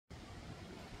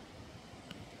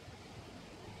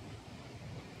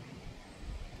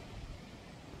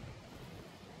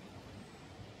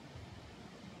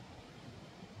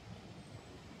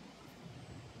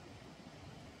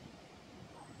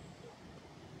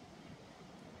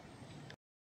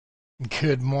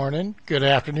Good morning, good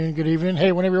afternoon, good evening.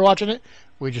 Hey, whenever you're watching it,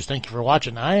 we just thank you for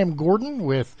watching. I am Gordon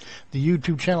with the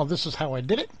YouTube channel This Is How I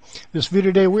Did It. This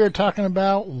video today we are talking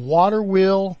about water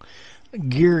wheel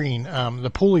gearing,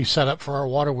 the pulley setup for our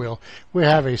water wheel. We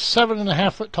have a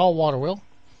 7.5 foot tall water wheel,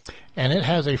 and it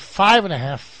has a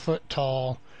 5.5 foot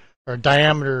tall or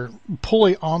diameter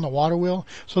pulley on the water wheel.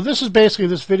 So this is basically,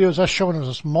 this video is us showing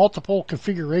us multiple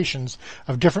configurations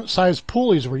of different size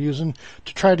pulleys we're using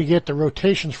to try to get the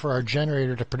rotations for our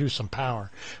generator to produce some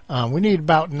power. We need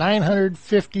about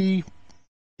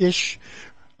 950-ish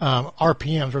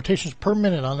RPMs, rotations per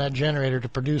minute, on that generator to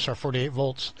produce our 48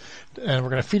 volts. And we're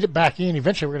going to feed it back in.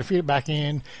 Eventually we're going to feed it back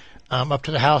in up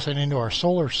to the house and into our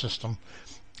solar system.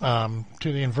 To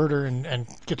the inverter and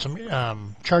get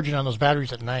some charging on those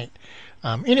batteries at night.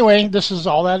 Anyway, this is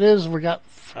all that is. We got,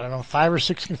 I don't know, 5 or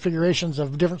 6 configurations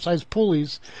of different size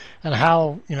pulleys, and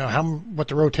how, what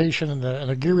the rotation and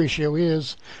the gear ratio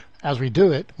is as we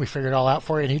do it. We figured it all out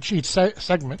for you in each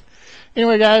segment.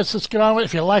 Anyway, guys, let's get on with it.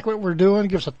 If you like what we're doing,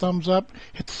 give us a thumbs up,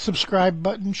 hit the subscribe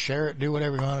button, share it, do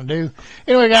whatever you want to do.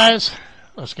 Anyway, guys,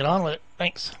 let's get on with it.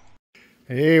 Thanks.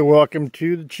 Hey, welcome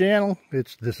to the channel.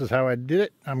 This is how I did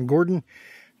it. I'm Gordon.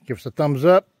 Give us a thumbs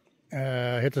up,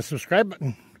 hit the subscribe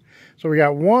button. So we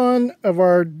got one of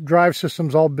our drive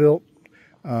systems all built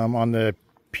on the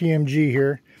PMG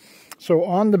here. So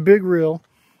on the big reel,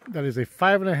 that is a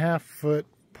 5.5 foot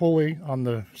pulley on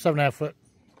the 7.5 foot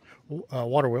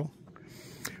water wheel,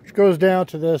 which goes down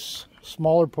to this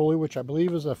smaller pulley, which I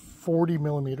believe is a 40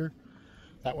 millimeter.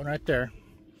 That one right there.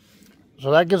 So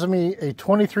that gives me a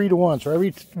 23-to-1. So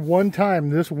every one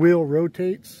time this wheel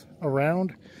rotates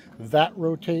around, that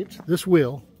rotates, this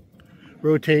wheel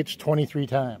rotates 23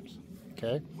 times.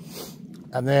 Okay.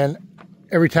 And then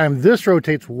every time this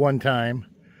rotates one time,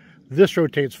 this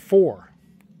rotates 4.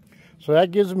 So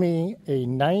that gives me a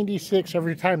 96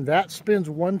 every time that spins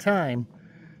one time.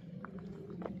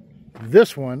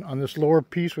 This one on this lower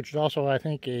piece, which is also, I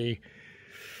think,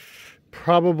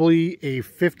 probably a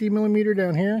 50 millimeter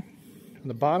down here on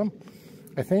the bottom,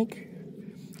 I think,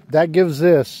 that gives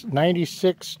this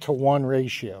 96-to-1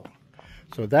 ratio.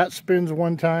 So that spins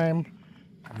one time,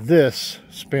 this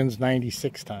spins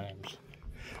 96 times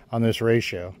on this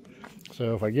ratio.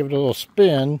 So if I give it a little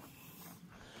spin,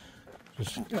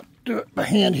 just do it by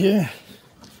hand here,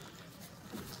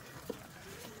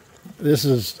 this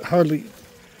is hardly,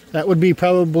 that would be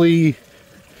probably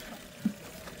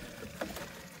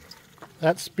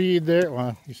that speed there.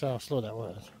 Well, you saw how slow that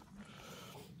was.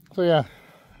 So yeah,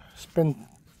 it's been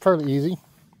fairly easy.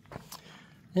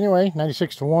 Anyway,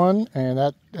 96-to-1, and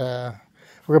that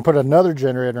we're gonna put another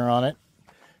generator on it.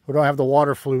 We don't have the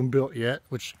water flume built yet,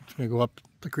 which is gonna go up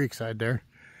the creek side there.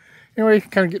 Anyway,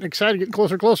 kind of getting excited, getting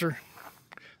closer and closer.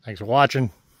 Thanks for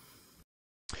watching.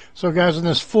 So guys, in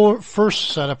this first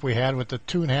setup we had with the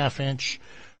 2.5 inch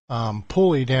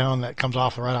pulley down that comes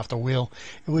off right off the wheel,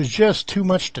 it was just too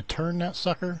much to turn that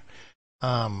sucker.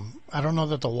 I don't know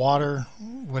that the water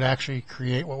would actually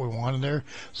create what we wanted there.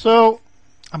 So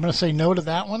I'm going to say no to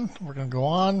that one. We're going to go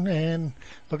on and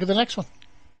look at the next one.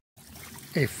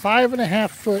 A 5.5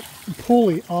 foot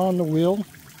pulley on the wheel.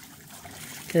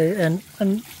 Okay, and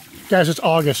guys, it's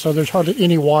August, so there's hardly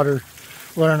any water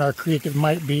running our creek. It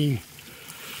might be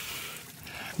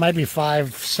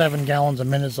 5-7 gallons a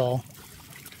minute is all.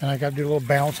 And I got to do a little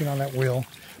balancing on that wheel.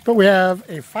 But we have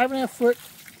a 5.5 foot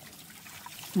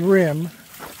rim.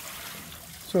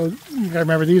 So you gotta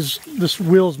remember, this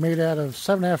wheel is made out of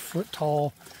 7.5 foot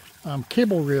tall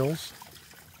cable reels,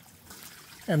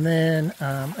 and then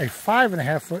a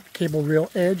 5.5 foot cable reel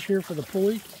edge here for the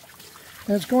pulley,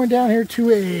 and it's going down here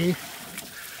to a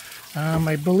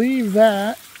I believe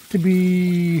that to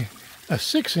be a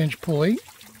 6-inch pulley.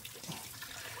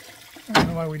 I don't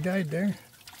know why we died there.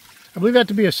 I believe that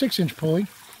to be a 6-inch pulley,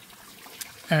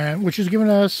 and which is giving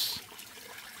us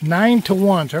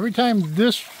 9-to-1. So every time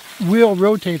this wheel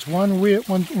rotates one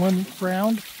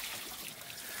round,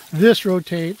 this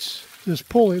rotates, this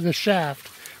pulley, the shaft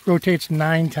rotates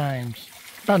 9 times,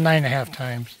 about 9.5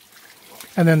 times.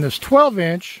 And then this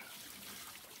 12-inch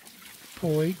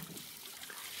pulley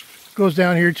goes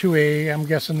down here to I'm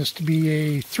guessing this to be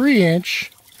a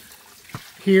 3-inch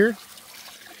here,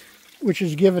 which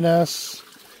is giving us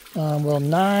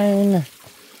 9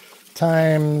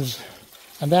 times.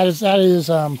 And that is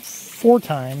 4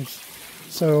 times.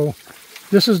 So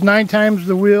this is 9 times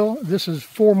the wheel. This is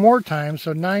 4 more times.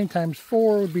 So 9 times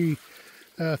 4 would be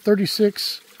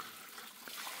 36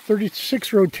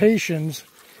 rotations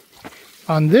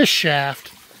on this shaft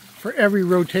for every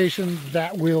rotation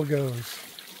that wheel goes.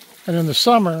 And in the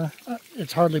summer,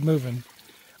 it's hardly moving,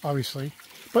 obviously.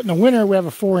 But in the winter, we have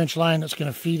a 4-inch line that's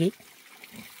going to feed it.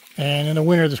 And in the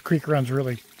winter, this creek runs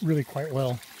really quite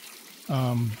well.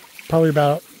 Probably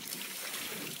about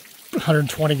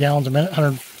 120 gallons a minute,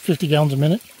 150 gallons a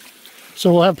minute.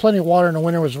 So we'll have plenty of water in the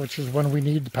winter, which is when we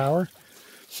need the power.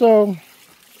 So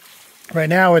right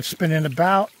now it's been in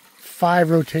about 5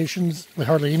 rotations with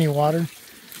hardly any water.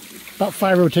 About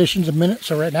 5 rotations a minute.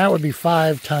 So right now it would be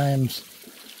 5 times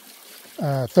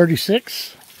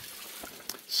 36.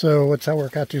 So what's that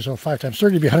work out to? So 5 times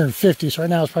 30 would be 150. So right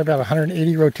now it's probably about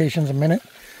 180 rotations a minute,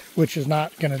 which is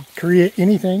not going to create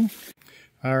anything.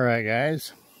 All right,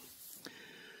 guys.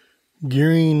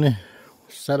 Gearing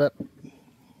setup,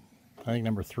 I think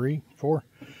number 3, 4.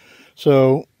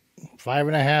 So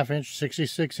 5.5 inch,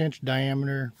 66 inch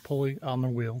diameter pulley on the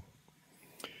wheel.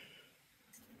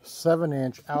 7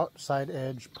 inch outside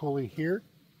edge pulley here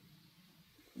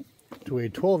to a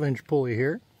 12 inch pulley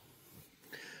here,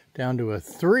 down to a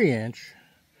 3 inch,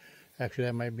 actually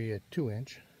that might be a 2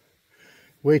 inch,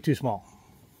 way too small,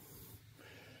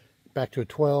 back to a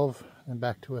 12 and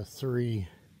back to a 3,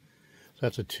 so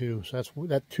that's a 2, so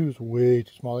that 2 is way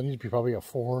too small. It needs to be probably a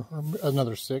 4 or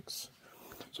another 6.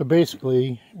 So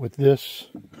basically with this,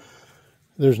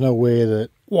 there's no way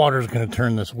that water is going to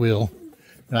turn this wheel,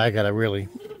 and I gotta really,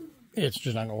 it's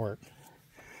just not gonna work.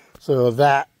 So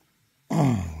that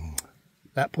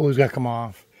that pulley's got to come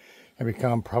off and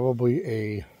become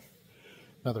probably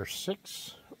another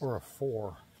 6 or a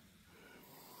 4.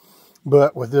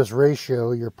 But with this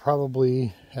ratio, you're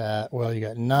probably at, well, you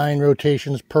got 9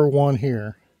 rotations per one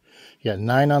here. You got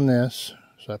 9 on this,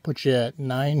 so that puts you at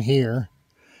 9 here,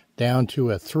 down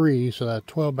to a 3, so that's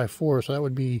 12 by 4, so that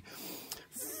would be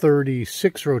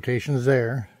 36 rotations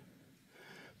there.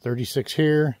 36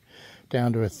 here,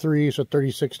 down to a 3, so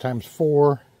 36 times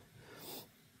 4.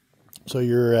 So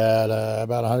you're at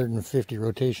about 150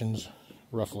 rotations,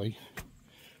 roughly,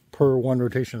 per one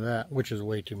rotation of that, which is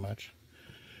way too much.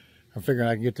 I'm figuring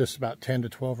I can get this about 10 to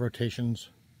 12 rotations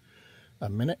a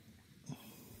minute.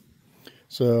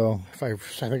 So if I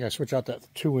think I switch out that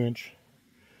 2 inch,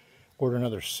 order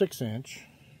another 6 inch,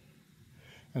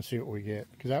 and see what we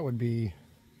get. Because that would be,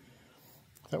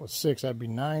 if that was 6, that'd be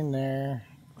 9 there.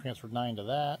 Transfer 9 to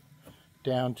that.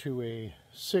 Down to a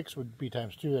 6 would be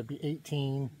times 2, that'd be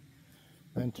 18.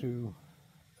 Then to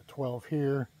a 12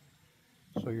 here.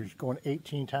 So you're just going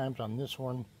 18 times on this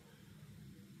one.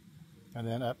 And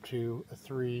then up to a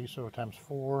 3, so times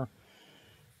 4.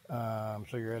 So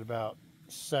you're at about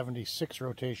 76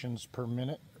 rotations per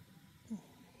minute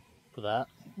for that.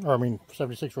 Or I mean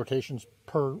 76 rotations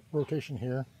per rotation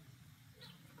here.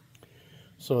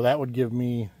 So that would give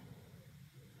me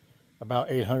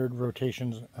about 800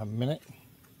 rotations a minute.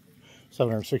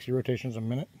 760 rotations a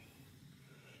minute.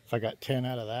 If I got 10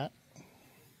 out of that.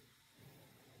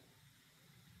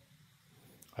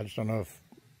 I just don't know if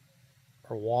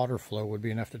our water flow would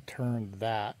be enough to turn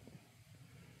that.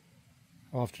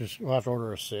 We'll have to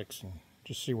order a 6 and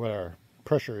just see what our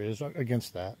pressure is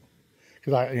against that.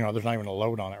 Because there's not even a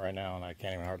load on it right now, and I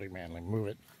can't even hardly manually move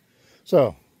it.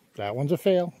 So that one's a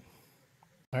fail.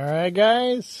 All right,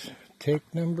 guys.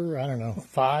 Take number, I don't know,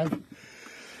 5.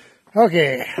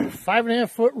 Okay, 5.5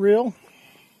 foot reel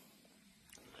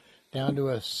down to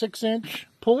a 6 inch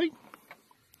pulley,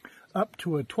 up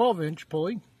to a 12 inch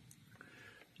pulley,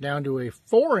 down to a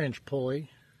 4 inch pulley,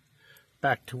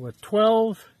 back to a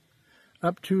 12,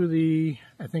 up to the,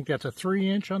 I think that's a 3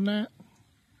 inch on that.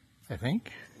 I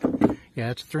think.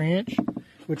 Yeah, it's a 3 inch,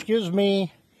 which gives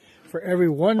me, for every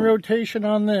 1 rotation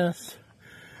on this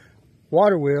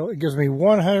water wheel, it gives me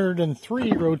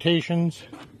 103 rotations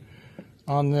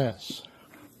on this.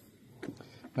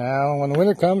 Now, when the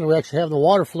winter comes, we actually have the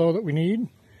water flow that we need.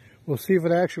 We'll see if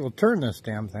it actually will turn this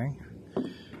damn thing.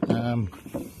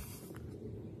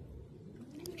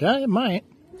 Yeah, it might.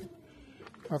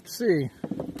 I'll have to see.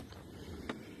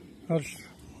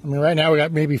 Right now we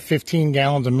got maybe 15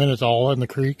 gallons a minute all in the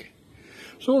creek.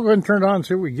 So we'll go ahead and turn it on and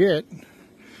see what we get.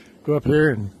 Go up here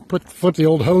and flip the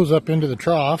old hose up into the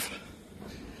trough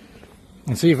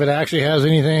and see if it actually has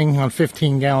anything on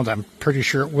 15 gallons. I'm pretty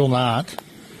sure it will not.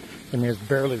 I mean, it's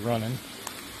barely running.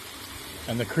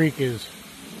 And the creek is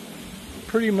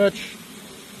pretty much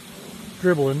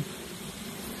dribbling.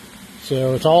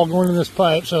 So it's all going in this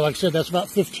pipe. So like I said, that's about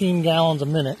 15 gallons a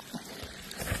minute.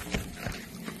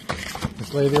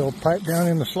 Just lay the old pipe down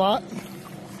in the slot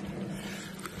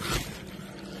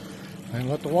and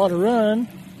let the water run.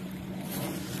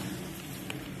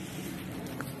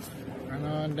 Run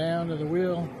on down to the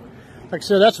wheel. Like I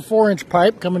said, that's a 4 inch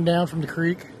pipe coming down from the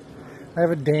creek. I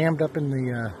have it dammed up in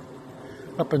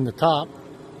the top.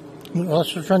 Well,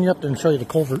 let's just run you up there and show you the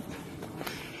culvert.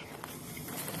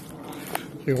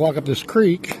 So you walk up this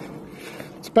creek.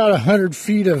 It's about 100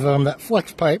 feet of that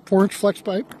flex pipe, 4-inch flex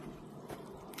pipe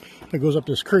that goes up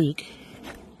this creek.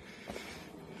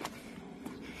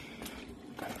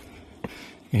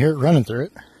 You hear it running through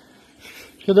it.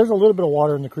 So there's a little bit of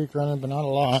water in the creek running, but not a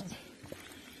lot.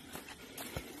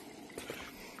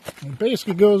 It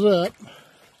basically goes up.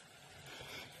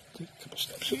 Take a couple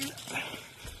steps here.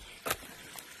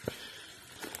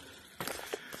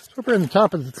 So up here on the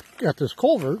top of got this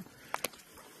culvert.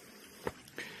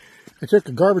 I took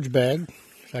a garbage bag,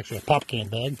 it's actually a pop can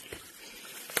bag.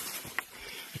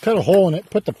 I cut a hole in it,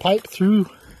 put the pipe through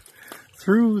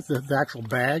the actual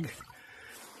bag.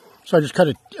 So I just cut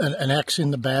an X in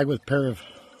the bag with a pair of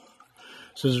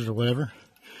scissors or whatever.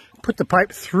 Put the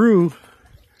pipe through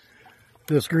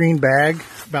this green bag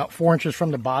about 4 inches from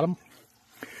the bottom.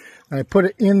 And I put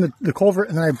it in the culvert,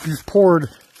 and then I just poured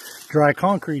dry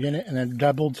concrete in it and then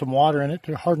doubled some water in it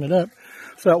to harden it up.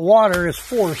 So that water is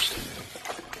forced.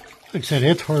 Like I said,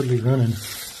 it's hardly running.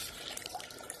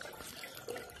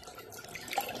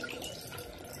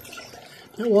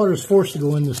 That water is forced to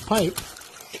go in this pipe.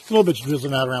 It's a little bit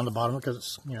drizzling out around the bottom because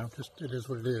it's, you know, just it is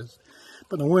what it is.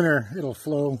 But in the winter, it'll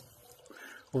flow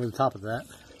over the top of that.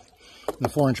 And the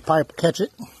 4-inch pipe will catch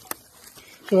it.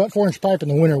 So that 4-inch pipe in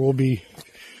the winter will be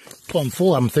plumb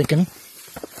full, I'm thinking,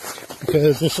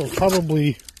 because this will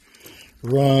probably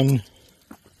run,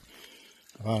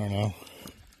 I don't know.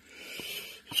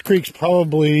 This creek's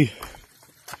probably,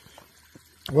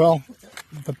 well,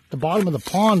 the bottom of the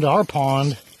pond, our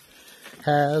pond,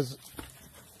 has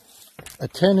a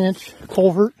 10-inch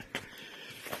culvert,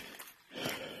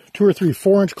 2 or 3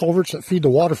 4-inch culverts that feed the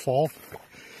waterfall,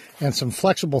 and some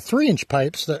flexible 3-inch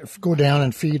pipes that go down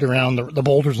and feed around the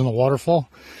boulders in the waterfall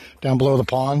down below the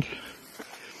pond,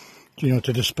 you know,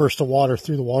 to disperse the water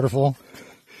through the waterfall.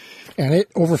 And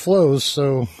it overflows,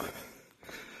 so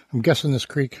I'm guessing this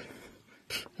creek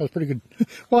has pretty good,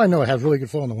 well, I know it has really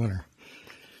good flow in the winter.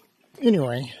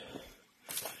 Anyway,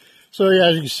 so yeah,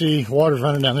 as you can see, water's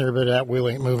running down there, but that wheel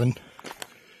ain't moving.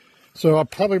 So I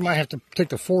probably might have to take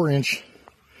the 4-inch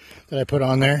that I put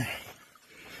on there,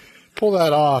 pull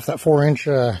that off, that 4-inch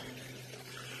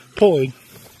pulley.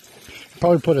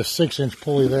 Probably put a 6-inch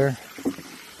pulley there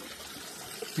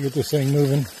to get this thing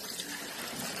moving.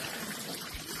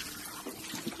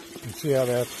 You can see how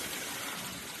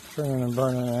that's turning and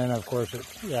burning, and of course,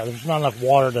 yeah, there's not enough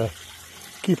water to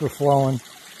keep her flowing.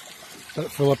 Let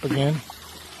it fill up again.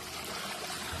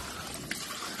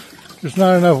 There's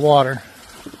not enough water.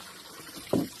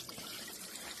 You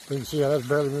can see how that's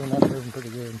barely moving. That's moving pretty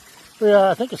good. But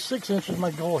yeah, I think a 6-inch is my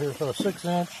goal here. So a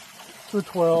 6-inch to a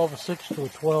 12, a 6 to a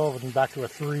 12, and then back to a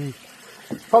 3.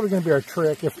 Probably going to be our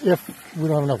trick if we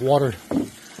don't have enough water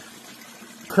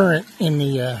current in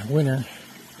the winter.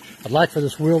 I'd like for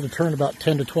this wheel to turn about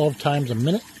 10 to 12 times a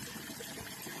minute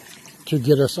to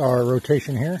get us our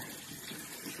rotation here.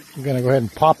 I'm going to go ahead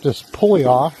and pop this pulley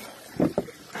off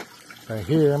right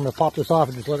here. I'm going to pop this off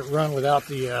and just let it run without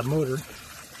the motor.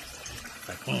 If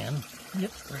I can.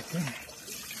 Yep, right there.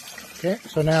 Okay,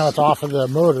 so now it's off of the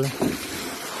motor.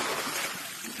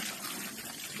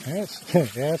 Yeah,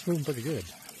 it's moving pretty good.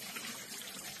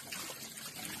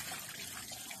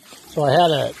 So I had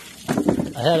a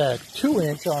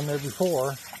 2-inch on there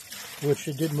before, which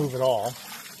it didn't move at all.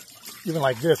 Even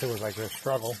like this, it was like a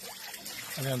struggle.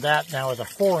 And then that now is a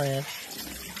 4-inch.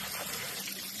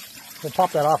 We'll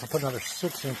pop that off and put another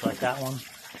 6-inch like that one.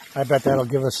 I bet that'll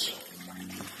give us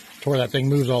to where that thing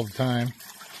moves all the time.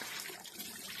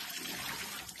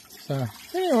 So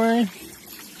anyway,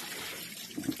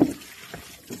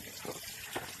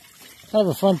 kind of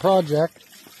a fun project.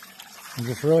 I'm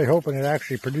just really hoping it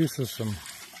actually produces some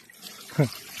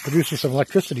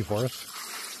electricity for us.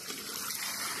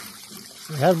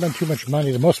 It hasn't been too much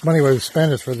money. The most money we've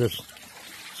spent is for this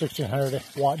 1600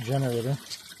 watt generator.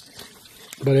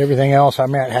 But everything else, I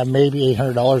might have maybe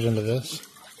 $800 into this.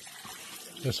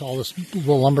 All this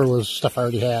little lumber was stuff I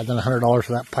already had. Then $100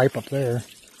 for that pipe up there.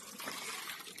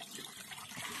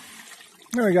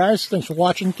 Alright guys, thanks for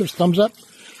watching. Give us a thumbs up.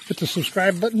 Hit the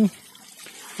subscribe button.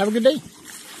 Have a good day.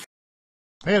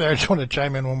 Hey there, I just want to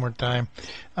chime in one more time.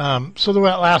 So the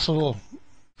last little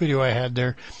video I had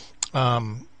there,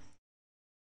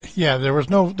 yeah, there was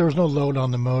no load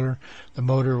on the motor. The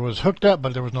motor was hooked up,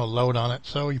 but there was no load on it.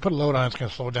 So you put a load on it, it's going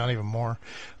to slow it down even more.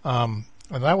 And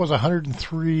that was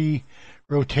 103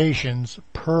 rotations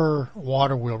per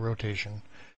water wheel rotation,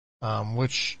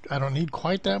 which I don't need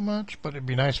quite that much, but it'd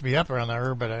be nice to be up around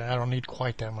there, but I don't need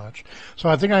quite that much. So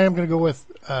I think I am going to go with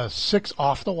 6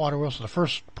 off the water wheel. So the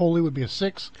first pulley would be a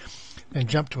 6, and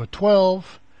jump to a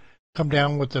 12, come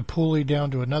down with the pulley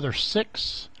down to another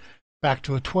 6, back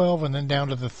to a 12, and then down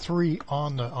to the 3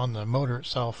 on the motor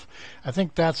itself. I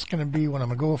think that's going to be what I'm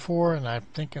going to go for, and I'm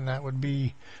thinking that would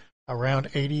be around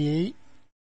 88,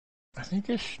 I think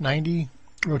ish, 90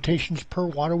 rotations per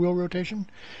water wheel rotation.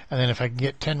 And then if I can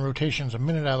get 10 rotations a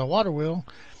minute out of the water wheel,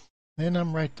 then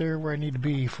I'm right there where I need to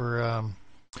be for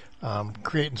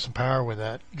creating some power with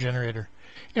that generator.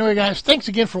 Anyway, guys, thanks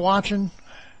again for watching.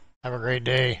 Have a great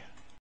day.